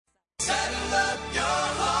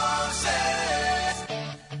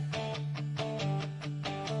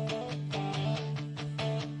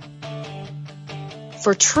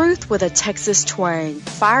For truth with a Texas twang,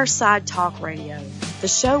 Fireside Talk Radio, the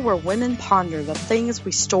show where women ponder the things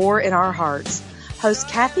we store in our hearts. Host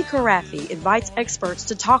Kathy Carafi invites experts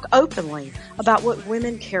to talk openly about what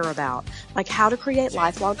women care about, like how to create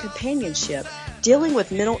lifelong companionship, dealing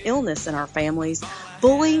with mental illness in our families,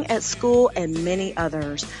 bullying at school, and many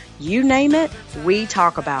others. You name it, we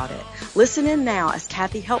talk about it. Listen in now as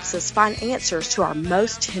Kathy helps us find answers to our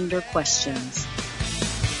most tender questions.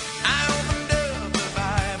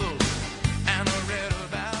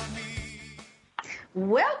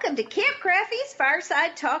 Welcome to Camp Craffy's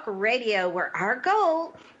Fireside Talk Radio, where our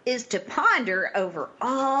goal is to ponder over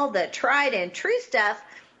all the tried and true stuff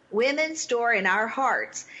women store in our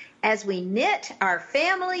hearts as we knit our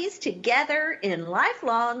families together in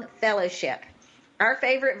lifelong fellowship. Our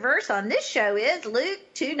favorite verse on this show is Luke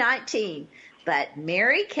 2:19. But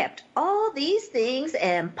Mary kept all these things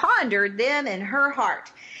and pondered them in her heart.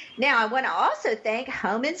 Now, I want to also thank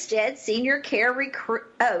Home Instead Senior Care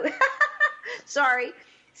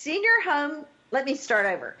Senior Home. Let me start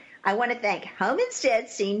over. I want to thank Home Instead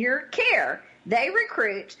Senior Care. They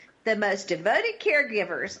recruit the most devoted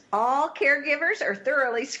caregivers. All caregivers are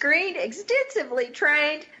thoroughly screened, extensively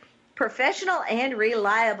trained, professional, and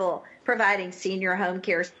reliable, providing senior home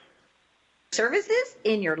care services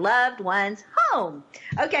in your loved one's home.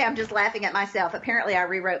 Okay, I'm just laughing at myself. Apparently, I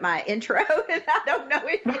rewrote my intro, and I don't know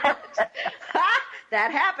it yet.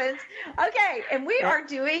 That happens. Okay, and we are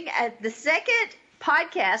doing the second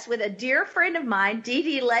podcast with a dear friend of mine, Dee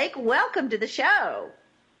Dee Lake. Welcome to the show.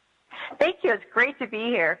 Thank you. It's great to be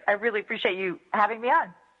here. I really appreciate you having me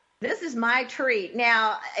on. This is my treat.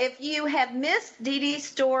 Now, if you have missed Dee Dee's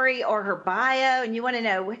story or her bio and you want to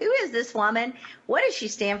know who is this woman, what does she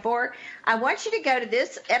stand for, I want you to go to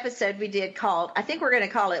this episode we did called, I think we're going to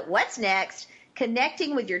call it What's Next?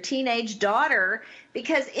 Connecting with Your Teenage Daughter,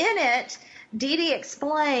 because in it, Dee Dee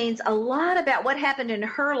explains a lot about what happened in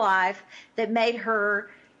her life that made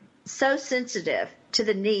her so sensitive to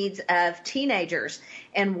the needs of teenagers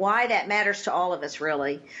and why that matters to all of us,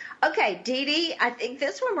 really. Okay, Dee Dee, I think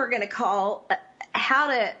this one we're going to call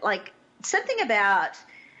something about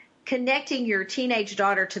connecting your teenage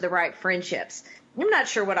daughter to the right friendships. I'm not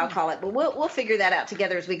sure what I'll call it, but we'll figure that out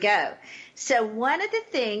together as we go. So one of the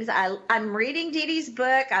things, I'm reading Dee Dee's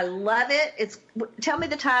book. I love it. Tell me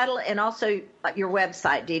the title and also your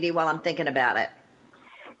website, Dee Dee, while I'm thinking about it.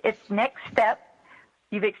 It's Next Step.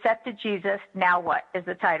 You've accepted Jesus. Now what is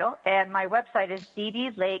the title? And my website is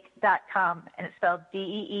deedeelake.com, and it's spelled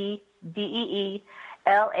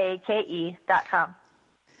DeeDeelake.com.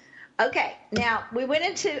 Okay. Now, we went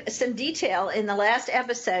into some detail in the last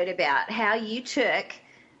episode about how you took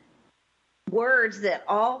words that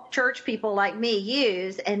all church people like me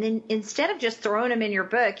use, and then instead of just throwing them in your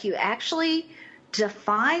book, you actually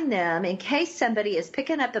define them in case somebody is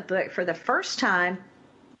picking up the book for the first time,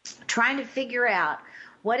 trying to figure out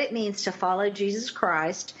what it means to follow Jesus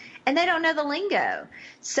Christ, and they don't know the lingo.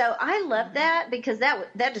 So I love that because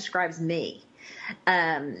that describes me.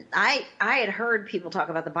 I had heard people talk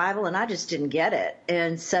about the Bible, and I just didn't get it.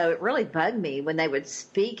 And so it really bugged me when they would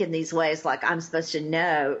speak in these ways like I'm supposed to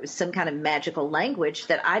know some kind of magical language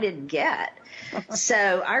that I didn't get. So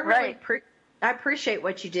I really I appreciate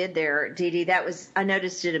what you did there, Dee Dee. I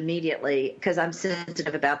noticed it immediately because I'm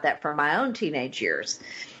sensitive about that for my own teenage years.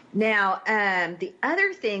 Now, the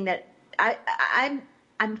other thing that I'm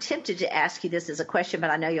tempted to ask you this as a question,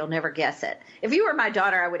 but I know you'll never guess it. If you were my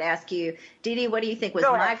daughter, I would ask you, Dee Dee, what do you think was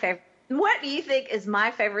my favorite? What do you think is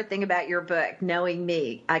my favorite thing about your book, knowing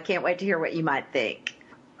me? I can't wait to hear what you might think.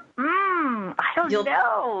 I don't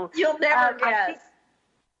know. You'll never guess.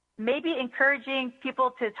 Maybe encouraging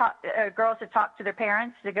people to talk, girls to talk to their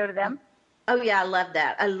parents, to go to them. Oh, yeah, I love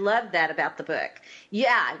that. I love that about the book.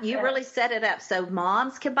 Yeah, you really set it up so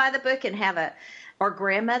moms can buy the book and or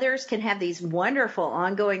grandmothers can have these wonderful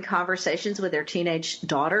ongoing conversations with their teenage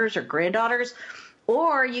daughters or granddaughters,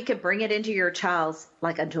 or you could bring it into your child's,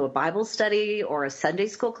 into a Bible study or a Sunday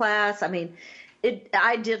school class. I mean,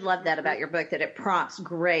 I did love that about your book, that it prompts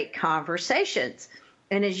great conversations.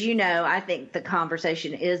 And as you know, I think the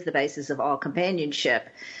conversation is the basis of all companionship.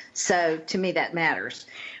 So to me, that matters.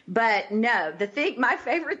 But no, my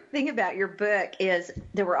favorite thing about your book is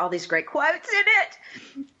there were all these great quotes in it.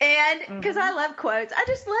 And because I love quotes, I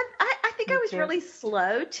think I was really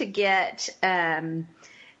slow to get,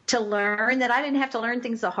 to learn that I didn't have to learn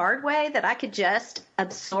things the hard way, that I could just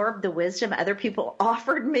absorb the wisdom other people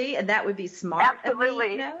offered me. And that would be smart. Absolutely. Of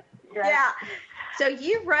me, you know? Yeah. So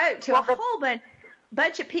you wrote to a whole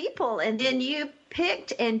bunch of people, and then you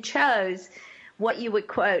picked and chose what you would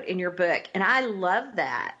quote in your book, and I love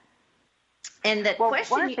that. And the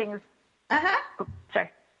question, one of the things.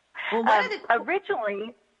 Well,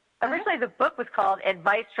 originally the book was called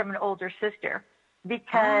Advice from an Older Sister,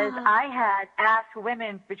 because I had asked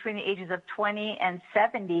women between the ages of 20 and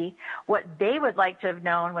 70 what they would like to have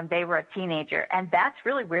known when they were a teenager. And that's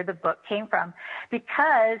really where the book came from,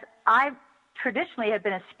 because I traditionally have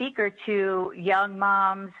been a speaker to young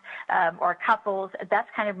moms or couples. That's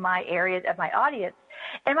kind of my area of my audience.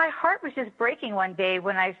 And my heart was just breaking one day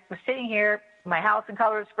when I was sitting here in my house in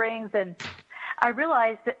Colorado Springs, and I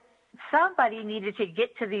realized that somebody needed to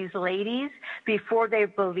get to these ladies before they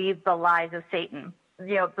believe the lies of Satan,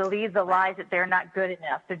 believe the lies that they're not good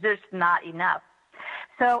enough, they're just not enough.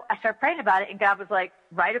 So I started praying about it, and God was like,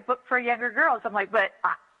 write a book for younger girls. I'm like, but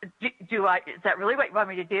is that really what you want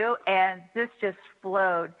me to do? And this just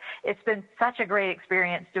flowed. It's been such a great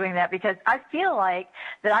experience doing that, because I feel like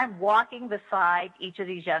that I'm walking beside each of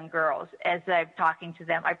these young girls as I'm talking to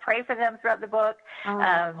them. I pray for them throughout the book.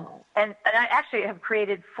 And I actually have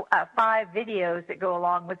created 5 videos that go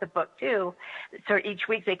along with the book too. So each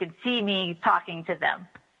week they can see me talking to them.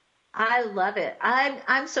 I love it.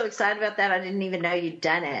 I'm so excited about that. I didn't even know you'd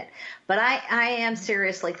done it. But I am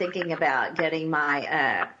seriously thinking about getting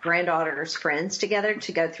my granddaughter's friends together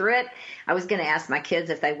to go through it. I was going to ask my kids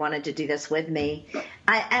if they wanted to do this with me.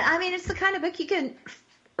 I mean, it's the kind of book you can,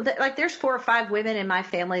 like, there's 4 or 5 women in my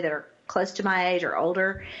family that are close to my age or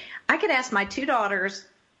older. I could ask my 2 daughters,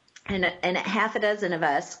 and half a dozen of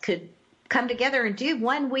us could come together and do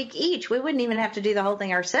 1 week each. We wouldn't even have to do the whole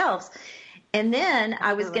thing ourselves. And then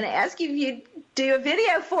I was going to ask you if you'd do a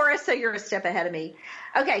video for us, so you're a step ahead of me.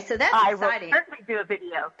 Okay, so that's exciting. I will certainly do a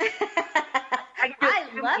video. I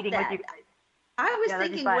love that.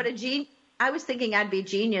 I was thinking I'd be a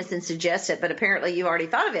genius and suggest it, but apparently you already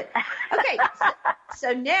thought of it. Okay,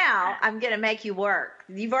 so now I'm going to make you work.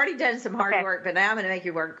 You've already done some hard work, but now I'm going to make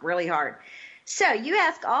you work really hard. So you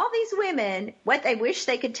ask all these women what they wish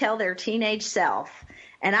they could tell their teenage self,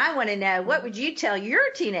 and I want to know, what would you tell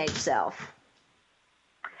your teenage self?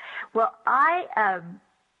 Well,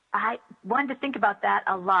 I wanted to think about that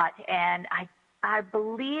a lot, and I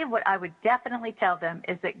believe what I would definitely tell them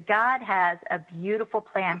is that God has a beautiful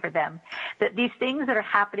plan for them, that these things that are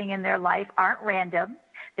happening in their life aren't random,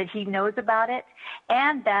 that He knows about it,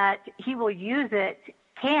 and that He will use it,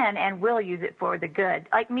 can and will use it for the good,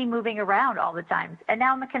 like me moving around all the time. And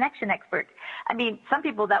now I'm a connection expert. I mean, some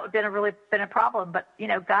people that would have been a problem, but,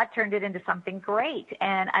 God turned it into something great.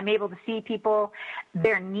 And I'm able to see people,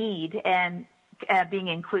 their need, and being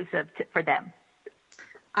inclusive for them.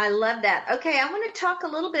 I love that. Okay, I want to talk a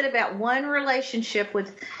little bit about one relationship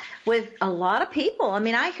with a lot of people. I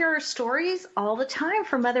mean, I hear stories all the time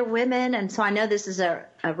from other women, and so I know this is a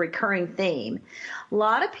recurring theme. A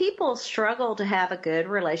lot of people struggle to have a good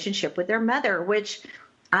relationship with their mother, which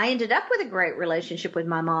I ended up with a great relationship with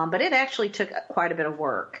my mom, but it actually took quite a bit of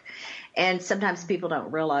work. And sometimes people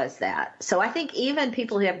don't realize that. So I think even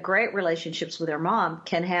people who have great relationships with their mom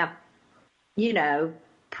can have,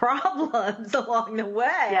 problems along the way.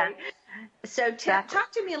 Yeah. So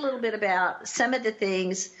talk to me a little bit about some of the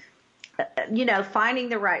things, finding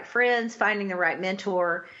the right friends, finding the right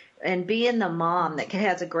mentor, and being the mom that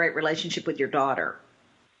has a great relationship with your daughter.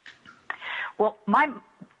 Well,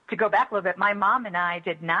 to go back a little bit, my mom and I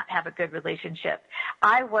did not have a good relationship.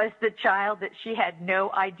 I was the child that she had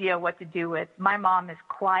no idea what to do with. My mom is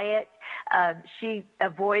quiet. She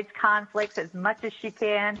avoids conflicts as much as she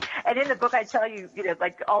can. And in the book, I tell you,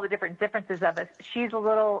 like all the different differences of us. She's a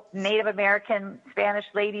little Native American Spanish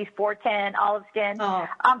lady, 4'10", olive skin. Oh.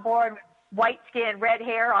 I'm born white skin, red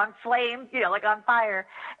hair, on flame, like on fire.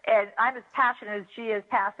 And I'm as passionate as she is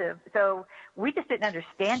passive. So we just didn't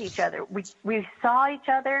understand each other. We saw each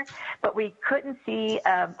other, but we couldn't see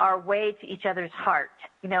our way to each other's heart,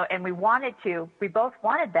 and we both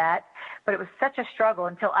wanted that, but it was such a struggle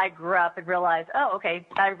until I grew up and realized, oh, okay,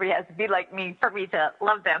 not everybody has to be like me for me to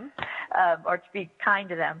love them or to be kind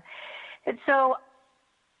to them. And so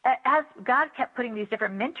as God kept putting these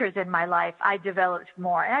different mentors in my life, I developed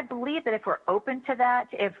more. And I believe that if we're open to that,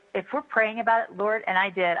 if we're praying about it, Lord, and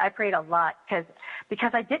I prayed a lot because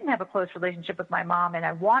I didn't have a close relationship with my mom and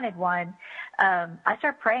I wanted one. I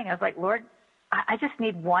started praying. I was like, Lord, I just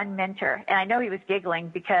need one mentor. And I know he was giggling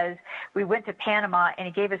because we went to Panama and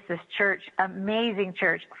he gave us this church, amazing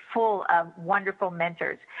church, full of wonderful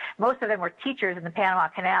mentors. Most of them were teachers in the Panama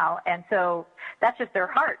Canal. And so that's just their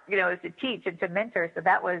heart, is to teach and to mentor. So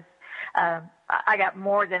that was, I got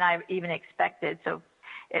more than I even expected. So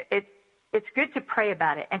it's good to pray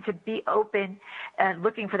about it and to be open and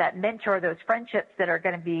looking for that mentor, those friendships that are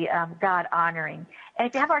going to be God honoring. And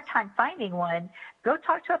if you have a hard time finding one, go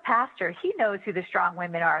talk to a pastor. He knows who the strong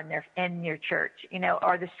women are in your church,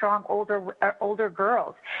 or the strong older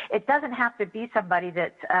girls. It doesn't have to be somebody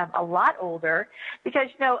that's a lot older, because,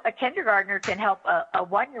 a kindergartner can help a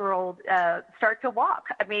 1-year-old start to walk.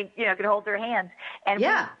 I mean, can hold their hands. And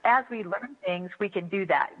as we learn things, we can do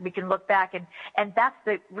that. We can look back, and that's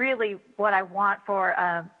really what I want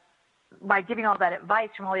for by giving all that advice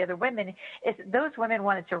from all the other women, is those women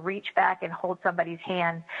wanted to reach back and hold somebody's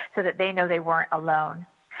hand so that they know they weren't alone.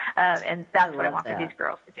 And that's what I want for these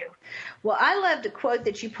girls to do. Well, I loved a quote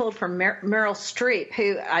that you pulled from Meryl Streep,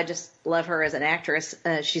 who I just love her as an actress.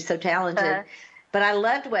 She's so talented. But I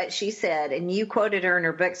loved what she said, and you quoted her in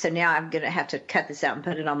her book, so now I'm going to have to cut this out and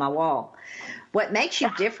put it on my wall. What makes you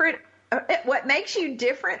different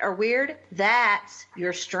or weird, that's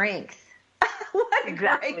your strength. What a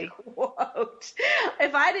great quote.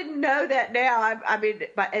 If I didn't know that now, I mean,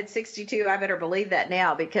 at 62, I better believe that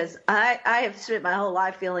now, because I have spent my whole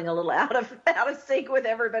life feeling a little out of sync with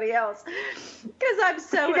everybody else, because I'm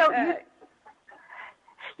so...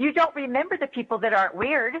 You don't remember the people that aren't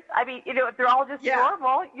weird. I mean, if they're all just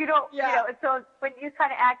normal, you don't, so when you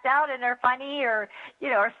kind of act out and are funny or,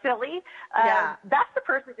 or silly, that's the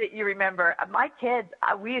person that you remember. My kids,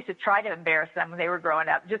 we used to try to embarrass them when they were growing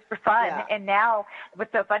up just for fun. Yeah. And now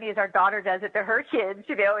what's so funny is our daughter does it to her kids,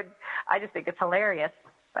 and I just think it's hilarious.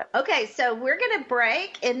 But. Okay, so we're going to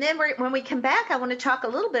break, and then when we come back, I want to talk a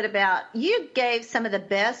little bit about, you gave some of the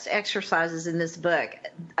best exercises in this book.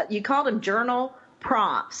 You called them journal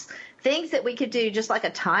prompts, things that we could do, just like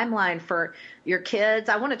a timeline for your kids.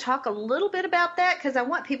 I want to talk a little bit about that, because I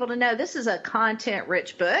want people to know this is a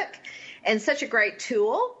content-rich book and such a great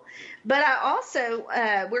tool. But I also,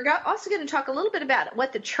 we're also going to talk a little bit about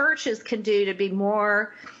what the churches can do to be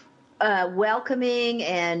more welcoming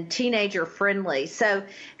and teenager friendly. So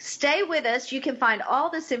stay with us. You can find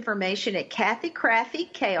all this information at Kathy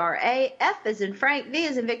Krafve, Kraf as in Frank, V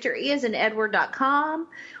as in Victor, E as in Edward.com,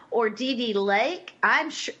 or DD Lake.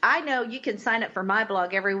 I know you can sign up for my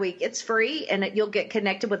blog every week. It's free, and you'll get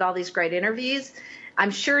connected with all these great interviews.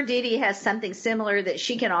 I'm sure Dee has something similar that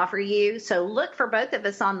she can offer you. So look for both of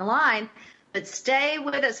us on the line, but stay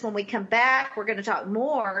with us. When we come back, we're going to talk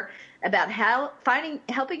more about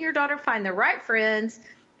helping your daughter find the right friends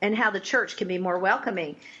and how the church can be more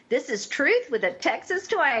welcoming. This is Truth with a Texas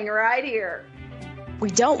twang right here. We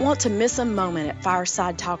don't want to miss a moment at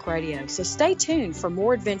Fireside Talk Radio, so stay tuned for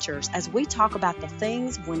more adventures as we talk about the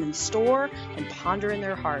things women store and ponder in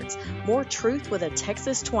their hearts. More Truth with a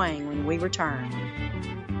Texas twang when we return.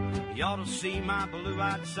 You ought to see my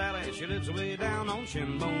blue-eyed Sally. She lives way down on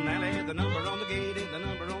Shinbone Alley. The number on the gate ain't the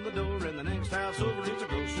number on the door, and the next house over is a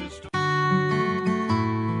grocery store.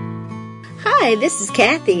 Hi, this is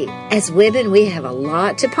Kathy. As women, we have a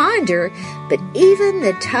lot to ponder, but even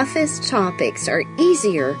the toughest topics are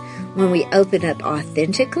easier when we open up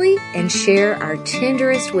authentically and share our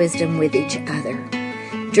tenderest wisdom with each other.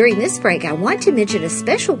 During this break, I want to mention a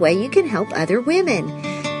special way you can help other women.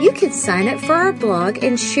 You can sign up for our blog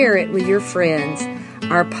and share it with your friends.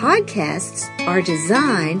 Our podcasts are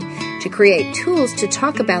designed to create tools to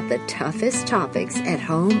talk about the toughest topics at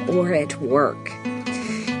home or at work.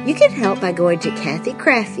 You can help by going to Kathy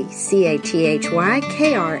Krafve,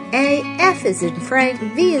 CathyKraf as in Frank,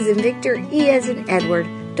 V as in Victor, E as in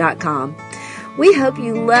Edward.com. We hope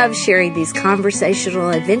you love sharing these conversational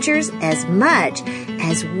adventures as much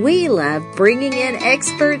as we love bringing in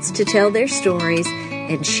experts to tell their stories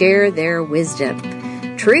and share their wisdom.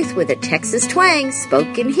 Truth with a Texas twang,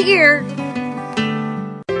 spoken here.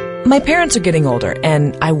 My parents are getting older,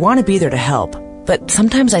 and I want to be there to help. But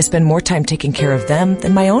sometimes I spend more time taking care of them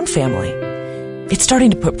than my own family. It's starting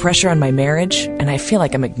to put pressure on my marriage, and I feel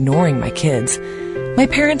like I'm ignoring my kids. My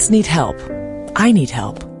parents need help. I need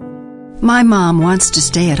help. My mom wants to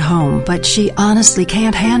stay at home, but she honestly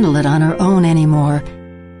can't handle it on her own anymore.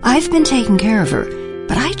 I've been taking care of her,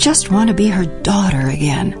 but I just want to be her daughter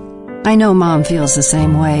again. I know Mom feels the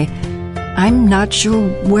same way. I'm not sure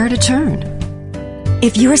where to turn.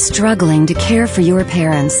 If you're struggling to care for your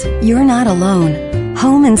parents, you're not alone.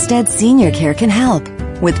 Home Instead Senior Care can help.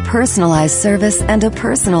 With personalized service and a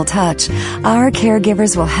personal touch, our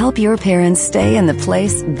caregivers will help your parents stay in the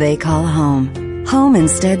place they call home. Home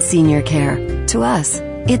Instead Senior Care. To us,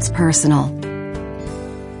 it's personal.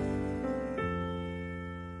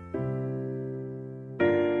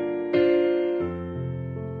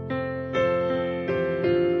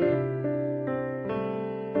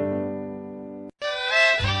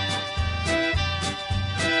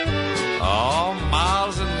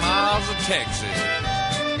 Texas.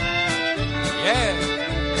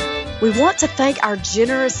 Yeah. We want to thank our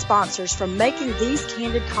generous sponsors for making these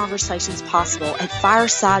candid conversations possible at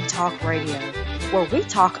Fireside Talk Radio, where we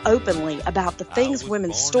talk openly about the things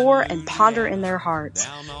women store and ponder in their hearts,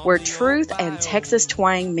 where truth and Texas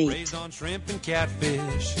twang meet. On shrimp and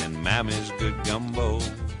catfish and Mammy's good gumbo.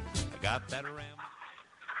 I got that around.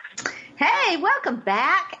 Hey, welcome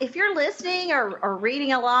back. If you're listening or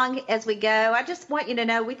reading along as we go, I just want you to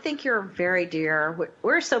know we think you're very dear.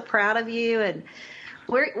 We're so proud of you, and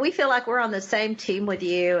we feel like we're on the same team with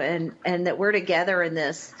you, and that we're together in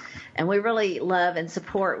this, and we really love and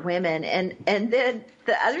support women. And then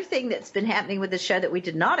the other thing that's been happening with the show that we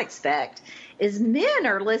did not expect is men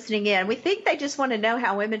are listening in. We think they just want to know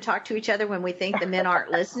how women talk to each other when we think the men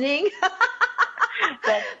aren't listening.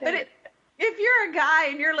 But if you're a guy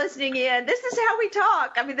and you're listening in, this is how we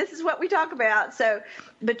talk. I mean, this is what we talk about. So,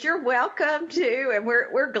 but you're welcome to, and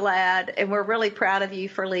we're glad, and we're really proud of you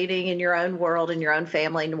for leading in your own world and your own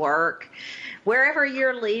family and work. Wherever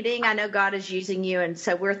you're leading, I know God is using you, and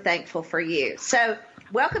so we're thankful for you. So,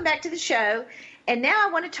 welcome back to the show. And now I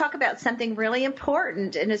want to talk about something really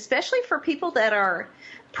important, and especially for people that are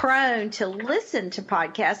prone to listen to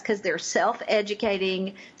podcasts because they're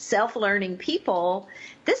self-educating, self-learning people.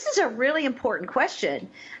 This is a really important question.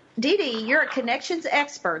 Dee Dee, you're a connections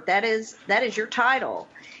expert. That is your title.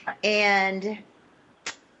 And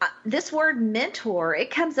this word mentor, it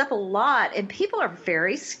comes up a lot, and people are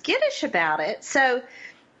very skittish about it. So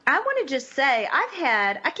I want to just say I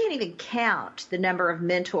can't even count the number of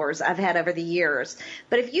mentors I've had over the years.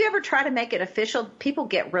 But if you ever try to make it official, people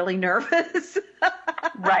get really nervous.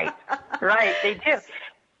 Right, they do.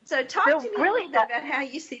 So talk to me a little bit about how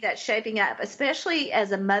you see that shaping up, especially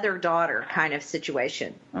as a mother-daughter kind of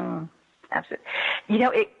situation. Absolutely. You know,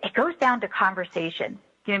 it goes down to conversation.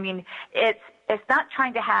 You know what I mean? It's not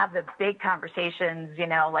trying to have the big conversations, you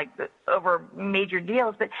know, like over major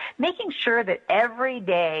deals, but making sure that every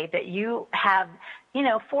day that you have, you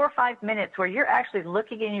know, 4 or 5 minutes where you're actually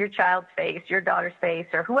looking in your child's face, your daughter's face,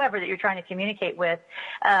 or whoever that you're trying to communicate with,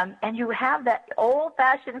 and you have that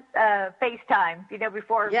old-fashioned FaceTime, you know,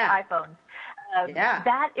 before iPhones.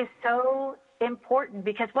 That is so important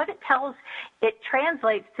because what it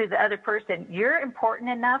translates to the other person. You're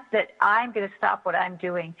important enough that I'm going to stop what I'm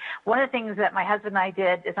doing. One of the things that my husband and I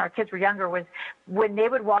did as our kids were younger was when they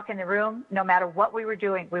would walk in the room, no matter what we were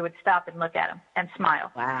doing, we would stop and look at them and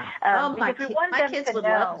smile. Wow. My kids would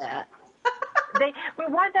love that. We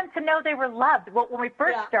wanted them to know they were loved. Well, when we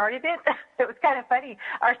first started it was kind of funny.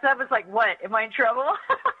 Our son was like, "What? Am I in trouble?"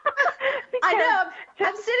 I know.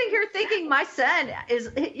 I'm sitting here thinking my son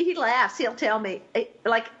he laughs. He'll tell me,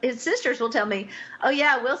 like his sisters will tell me, "Oh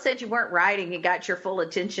yeah, Will said you weren't writing. He got your full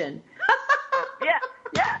attention."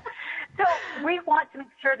 Yeah. So we want to make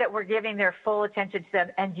sure that we're giving their full attention to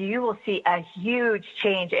them, and you will see a huge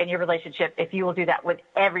change in your relationship if you will do that with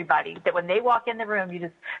everybody. That when they walk in the room, you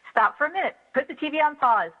just stop for a minute, put the TV on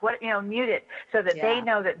pause, mute it, so that they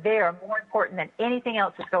know that they are more important than anything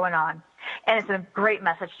else that's going on. And it's a great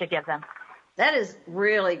message to give them. That is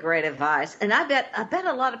really great advice, and I bet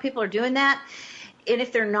a lot of people are doing that. And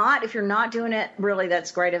if you're not doing it, really,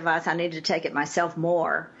 that's great advice. I need to take it myself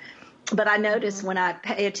more. But I notice when I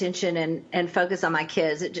pay attention and focus on my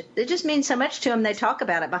kids, it just means so much to them. They talk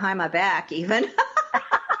about it behind my back even.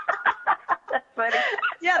 That's funny.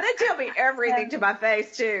 Yeah, they tell me everything to my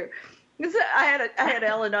face, too. I had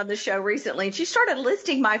Ellen on the show recently, and she started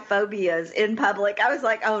listing my phobias in public. I was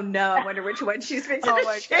like, oh, no, I wonder which one she's fixing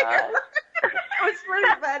to share. It was pretty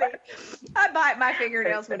funny. I bite my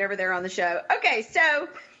fingernails whenever they're on the show. Okay, so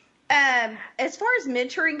as far as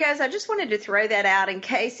mentoring goes, I just wanted to throw that out in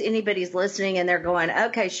case anybody's listening and they're going,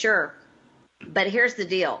 okay, sure. But here's the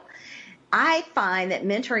deal. I find that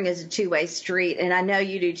mentoring is a two-way street, and I know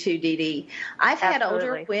you do too, Dee Dee. I've had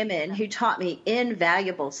older women who taught me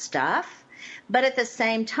invaluable stuff, but at the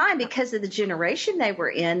same time, because of the generation they were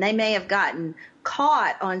in, they may have gotten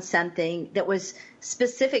caught on something that was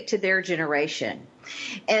specific to their generation.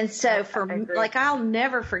 And so I'll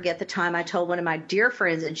never forget the time I told one of my dear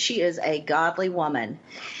friends, and she is a godly woman.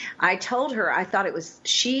 I told her I thought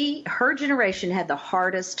her generation had the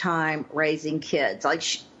hardest time raising kids.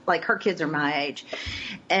 Like her kids are my age.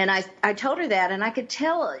 And I told her that, and I could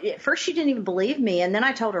tell at first she didn't even believe me. And then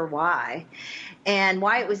I told her why and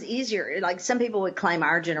why it was easier. Like some people would claim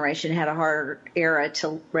our generation had a harder era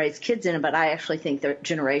to raise kids in, but I actually think the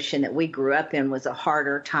generation that we grew up in was a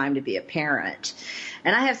harder time to be a parent.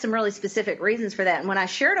 And I have some really specific reasons for that. And when I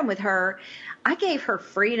shared them with her, I gave her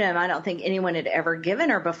freedom I don't think anyone had ever given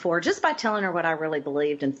her before, just by telling her what I really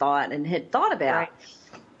believed and thought and had thought about. Right.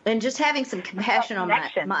 And just having some compassion on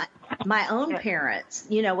my own parents,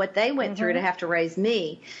 what they went through to have to raise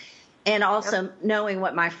me. and also knowing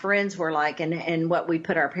what my friends were like and what we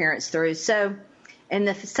put our parents through. So,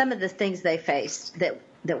 and some of the things they faced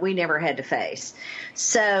that we never had to face.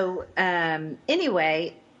 So,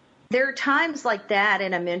 anyway, there are times like that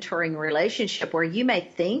in a mentoring relationship where you may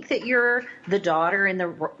think that you're the daughter in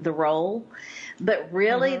the role, but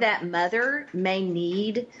really that mother may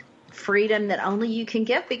need freedom that only you can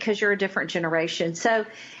give because you're a different generation. So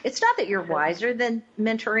it's not that you're wiser than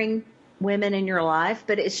mentoring women in your life,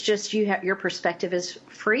 but it's just your perspective is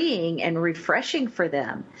freeing and refreshing for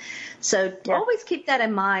them. So always keep that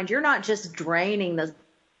in mind. You're not just draining the,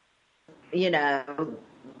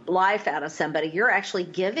 life out of somebody. You're actually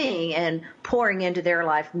giving and pouring into their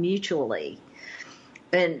life mutually.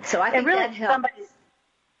 And so I think really that helps.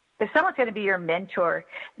 If someone's going to be your mentor,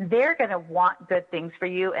 they're going to want good things for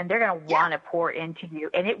you, and they're going to want to pour into you,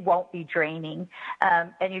 and it won't be draining.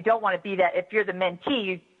 And you don't want to be that. If you're the mentee,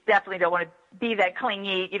 you definitely don't want to be that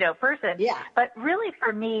clingy, person. Yeah. But really,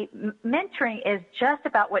 for me, mentoring is just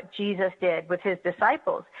about what Jesus did with his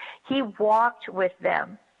disciples. He walked with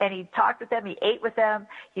them, and he talked with them. He ate with them.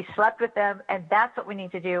 He slept with them, and that's what we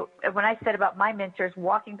need to do. And when I said about my mentors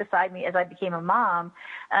walking beside me as I became a mom,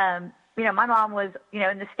 my mom was, in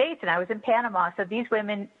the States and I was in Panama. So these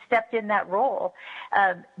women stepped in that role.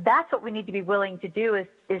 That's what we need to be willing to do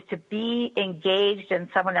is to be engaged in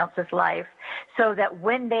someone else's life so that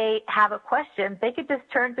when they have a question, they could just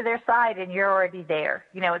turn to their side and you're already there.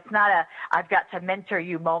 It's not I've got to mentor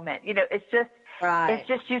you moment. It's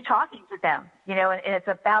just you talking to them, and it's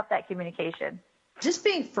about that communication. Just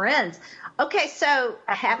being friends. Okay. So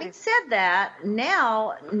having said that,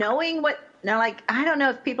 now knowing I don't know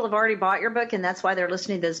if people have already bought your book and that's why they're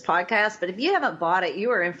listening to this podcast, but if you haven't bought it,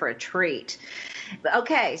 you are in for a treat.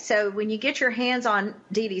 Okay, so when you get your hands on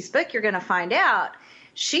Dee Dee's book, you're going to find out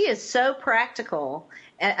she is so practical.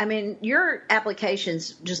 I mean, your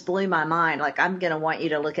applications just blew my mind. Like, I'm going to want you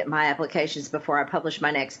to look at my applications before I publish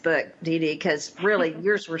my next book, Dee Dee, because really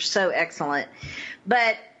yours were so excellent.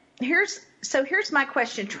 But here's my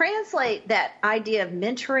question. Translate that idea of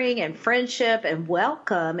mentoring and friendship and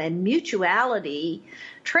welcome and mutuality.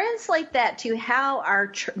 Translate that to how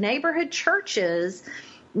our neighborhood churches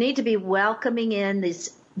need to be welcoming in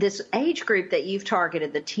this age group that you've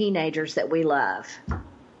targeted, the teenagers that we love.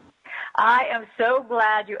 I am so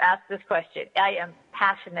glad you asked this question. I am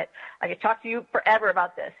passionate. I could talk to you forever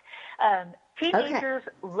about this. Teenagers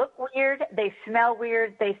look weird. They smell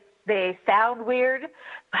weird. They sound weird,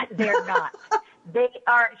 but they're not. They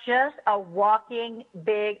are just a walking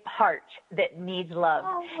big heart that needs love.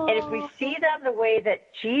 And if we see them the way that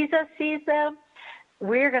Jesus sees them,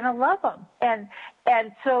 we're going to love them.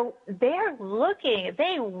 And so they're looking,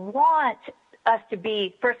 they want us to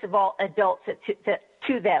be, first of all, adults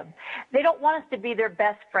to them. They don't want us to be their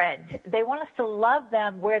best friend. They want us to love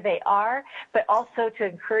them where they are, but also to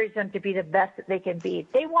encourage them to be the best that they can be.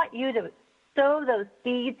 They want you to sow those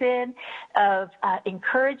seeds in of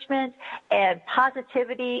encouragement and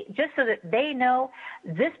positivity, just so that they know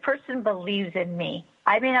this person believes in me.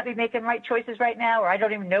 I may not be making right choices right now, or I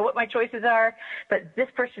don't even know what my choices are, but this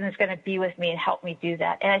person is going to be with me and help me do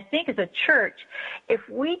that. And I think as a church, if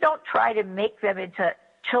we don't try to make them into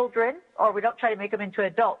children, or we don't try to make them into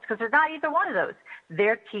adults, because they're not either one of those.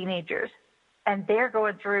 They're teenagers, and they're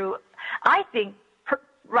going through,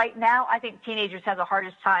 right now, I think teenagers have the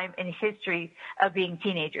hardest time in history of being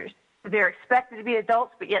teenagers. They're expected to be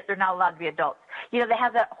adults, but yet they're not allowed to be adults. They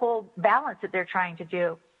have that whole balance that they're trying to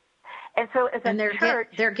do. And so as a church,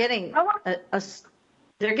 they're getting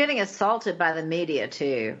assaulted by the media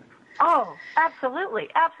too. Oh, absolutely,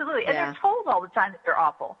 absolutely. And they're told all the time that they're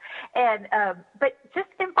awful. And but just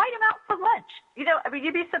invite them out for lunch.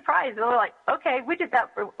 You'd be surprised. They're like, okay, we did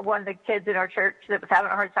that for one of the kids in our church that was having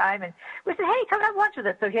a hard time, and we said, hey, come have lunch with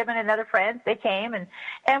us. So him and another friend, they came,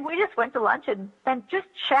 and we just went to lunch and just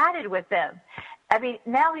chatted with them.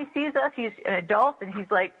 Now he sees us. He's an adult, and he's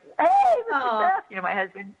like, hey, Mr. Beth. My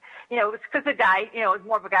husband. It was because the guy. It was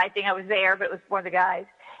more of a guy thing. I was there, but it was more the guys.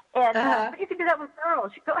 And but you can do that with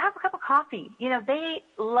girls. You go have a cup of coffee. They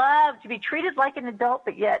love to be treated like an adult,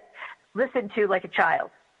 but yet listened to like a child.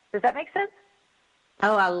 Does that make sense?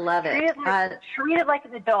 Oh, I love it. Treated like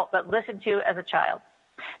an adult, but listened to as a child.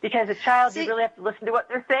 Because a child, you really have to listen to what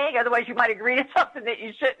they're saying. Otherwise, you might agree to something that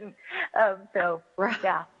you shouldn't.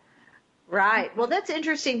 Yeah. Right. Well, that's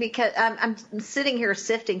interesting because I'm sitting here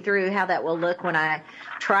sifting through how that will look when I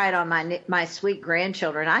try it on my sweet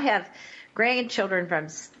grandchildren. I have grandchildren from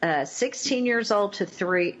 16 years old to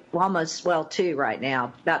 2 right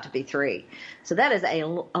now, about to be 3. So that is a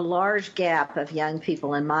large gap of young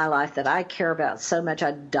people in my life that I care about so much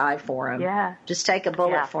I'd die for them. Yeah. Just take a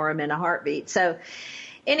bullet for them in a heartbeat. So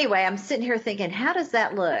Anyway, I'm sitting here thinking, how does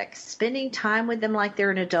that look? Spending time with them like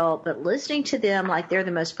they're an adult, but listening to them like they're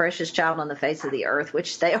the most precious child on the face of the earth,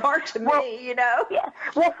 which they are to me, you know? Yeah.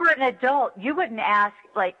 Well, for an adult, you wouldn't ask,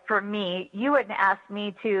 like for me, you wouldn't ask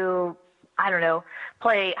me to, I don't know,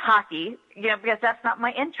 play hockey, you know, because that's not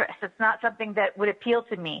my interest. It's not something that would appeal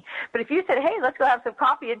to me. But if you said, hey, let's go have some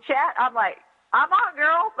coffee and chat, I'm like, I'm on,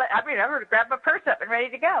 girl. But I mean, I'm going to grab my purse up and ready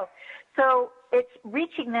to go. So it's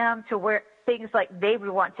reaching them to where things like they would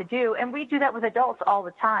want to do. And we do that with adults all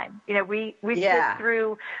the time. You know, we sit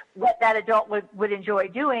through what that adult would enjoy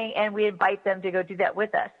doing, and we invite them to go do that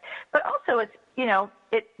with us. But also it's, you know,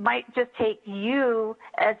 it might just take you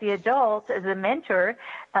as the adult, as a mentor,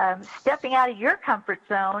 stepping out of your comfort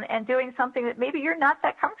zone and doing something that maybe you're not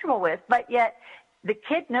that comfortable with, but yet the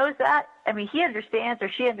kid knows that. I mean, he understands or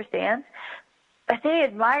she understands. But they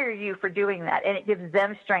admire you for doing that, and it gives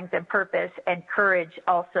them strength and purpose and courage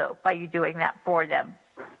also by you doing that for them.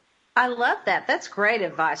 I love that. That's great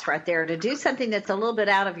advice right there, to do something that's a little bit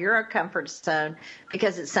out of your comfort zone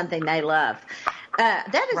because it's something they love.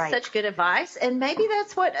 That is such good advice, and maybe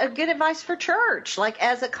that's what a good advice for church. Like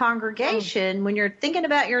as a congregation, when you're thinking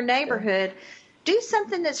about your neighborhood, do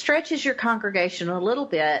something that stretches your congregation a little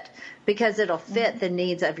bit because it'll fit the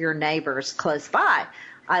needs of your neighbors close by.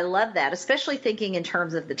 I love that, especially thinking in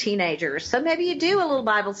terms of the teenagers. So maybe you do a little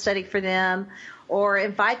Bible study for them, or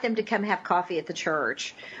invite them to come have coffee at the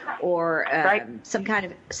church, or some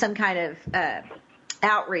kind of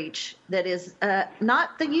outreach that is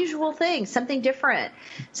not the usual thing, something different,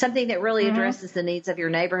 something that really addresses the needs of your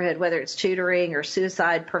neighborhood, whether it's tutoring or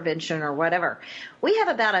suicide prevention or whatever. We have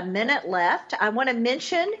about a minute left. I want to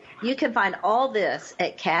mention you can find all this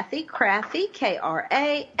at Kathy Krafve,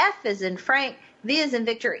 Kraf as in Frank, V as in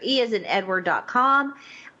Victor, E as in Edward.com,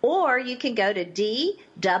 or you can go to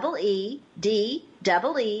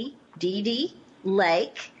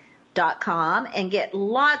DEEDDLake.com and get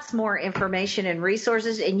lots more information and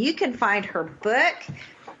resources. And you can find her book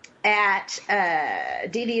at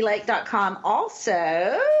DeeDeLake.com. Also,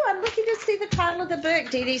 I'm looking to see the title of the book.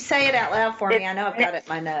 Dee, say it out loud for me. I know I've got it in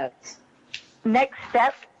my notes. Next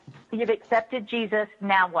step, you've accepted Jesus,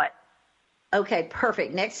 now what? Okay,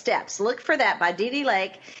 perfect. Next steps. Look for that by Dee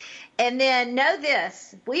Lake. And then know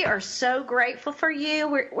this, we are so grateful for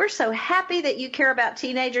you. We're so happy that you care about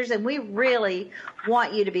teenagers, and we really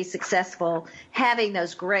want you to be successful having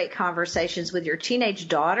those great conversations with your teenage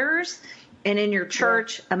daughters and in your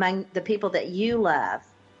church among the people that you love.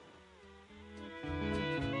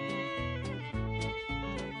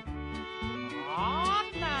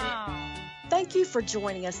 Thank you for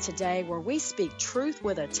joining us today, where we speak truth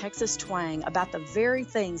with a Texas twang about the very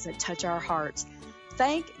things that touch our hearts.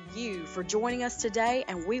 Thank you for joining us today,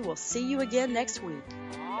 and we will see you again next week.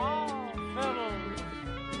 Oh, fellows.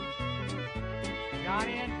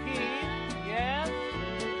 Johnny and